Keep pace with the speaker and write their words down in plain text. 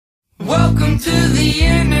Welcome to the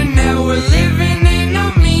internet, we're living in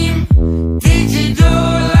a meme. Digital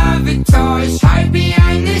avatars hide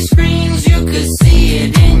behind the screens. You could see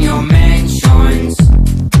it in your mansions.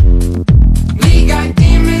 We got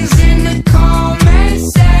demons in the comment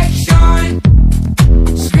section,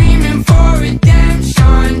 screaming for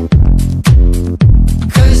redemption,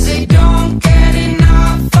 'cause they don't get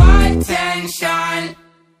enough attention.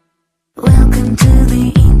 Welcome to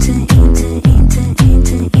the internet.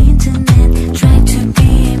 Try to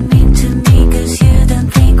be mean to me 'cause you don't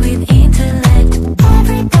think with intellect.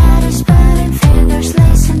 Everybody's spotting fingers,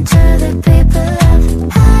 listen to the people love.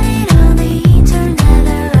 Hiding on the internet,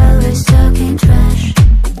 they're always talking trash.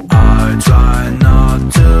 I try not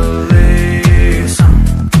to listen.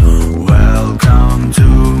 Welcome to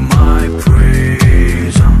my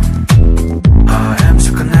prison. I am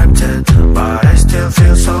so connected, but I still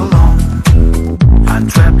feel so alone. I'm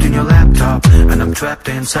trapped in your laptop, and I'm trapped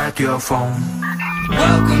inside your phone.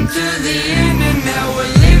 Welcome to the internet,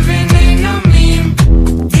 we're living in a meme.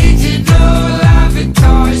 Digital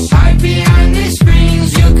avatars hide behind the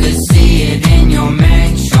screens. You could see it in your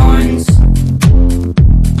mansions.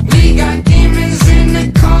 We got demons in the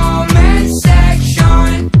comment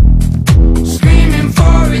section, screaming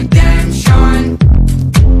for redemption,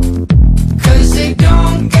 'cause they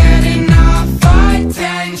don't get enough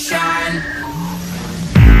attention.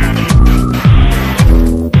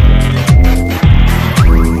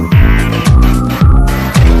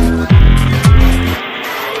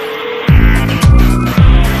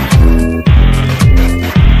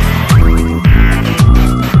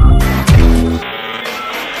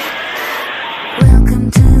 Welcome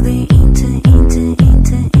to the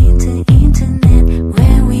internet,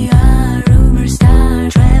 where we are. Rumors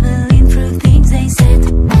start traveling through things they said.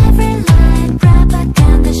 Every line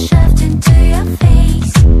propaganda shoved into your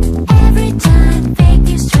face. Every time fake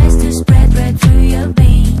news tries to spread right through your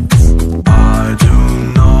veins. I do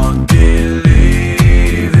not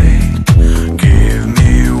believe it. Give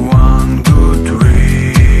me one good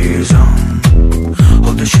reason.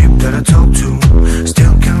 All the sheep that I talk to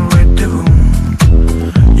still can read the room.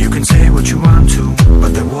 You can say what you want to,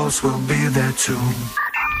 but the walls will be there too.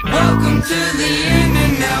 Welcome to the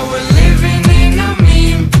internet, we're living in a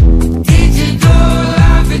meme. Digital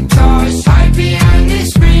avatars